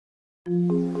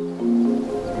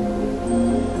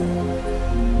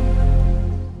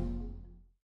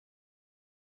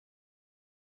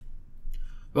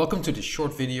Welcome to this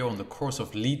short video on the course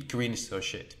of LEED Green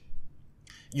Associate.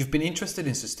 You've been interested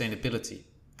in sustainability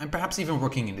and perhaps even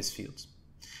working in this field.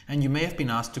 And you may have been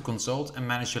asked to consult and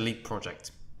manage a LEED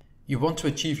project. You want to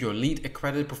achieve your LEED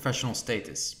accredited professional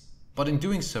status, but in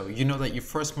doing so, you know that you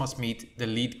first must meet the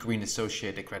LEED Green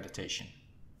Associate accreditation.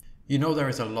 You know there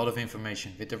is a lot of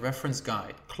information with the reference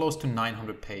guide, close to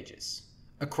 900 pages,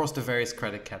 across the various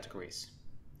credit categories.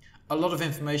 A lot of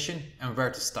information and where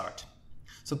to start.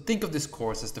 So think of this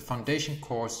course as the foundation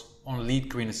course on LEED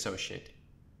Green Associate.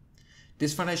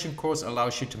 This foundation course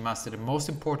allows you to master the most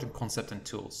important concepts and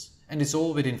tools, and it's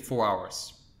all within 4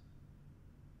 hours.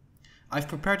 I've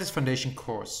prepared this foundation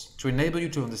course to enable you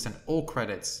to understand all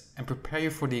credits and prepare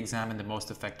you for the exam in the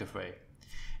most effective way.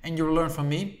 And you'll learn from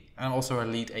me and also our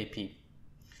LEED AP.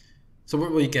 So what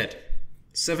will you get?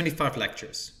 75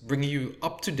 lectures, bringing you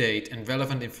up-to-date and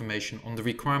relevant information on the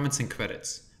requirements and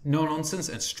credits. No nonsense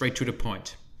and straight to the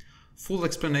point. Full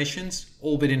explanations,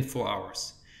 all within 4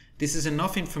 hours. This is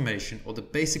enough information or the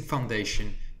basic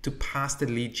foundation to pass the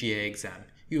LEED GA exam.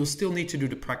 You will still need to do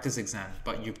the practice exam,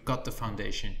 but you've got the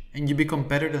foundation and you become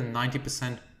better than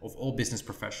 90% of all business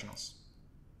professionals.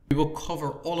 We will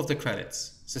cover all of the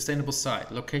credits: sustainable site,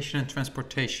 location and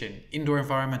transportation, indoor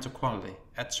environmental quality,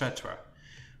 etc.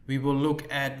 We will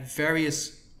look at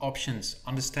various options,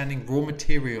 understanding raw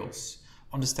materials,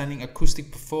 understanding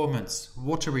acoustic performance,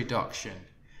 water reduction,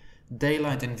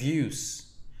 daylight and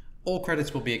views. All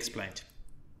credits will be explained.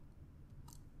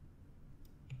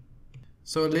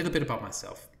 So a little bit about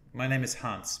myself. My name is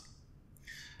Hans.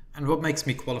 And what makes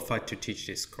me qualified to teach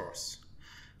this course?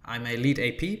 I'm a LEED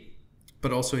AP,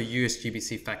 but also a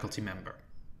USGBC faculty member.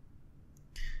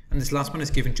 And this last one is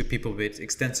given to people with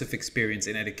extensive experience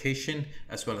in education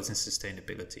as well as in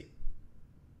sustainability.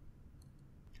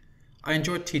 I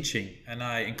enjoy teaching and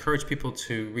I encourage people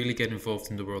to really get involved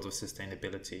in the world of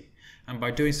sustainability. And by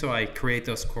doing so, I create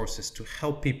those courses to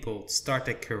help people start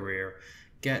their career,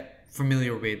 get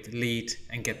familiar with LEED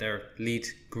and get their LEED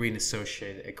Green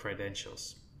Associate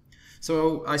credentials.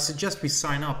 So I suggest we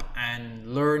sign up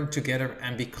and learn together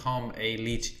and become a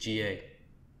LEED GA.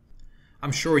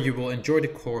 I'm sure you will enjoy the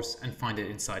course and find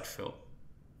it insightful.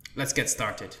 Let's get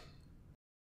started.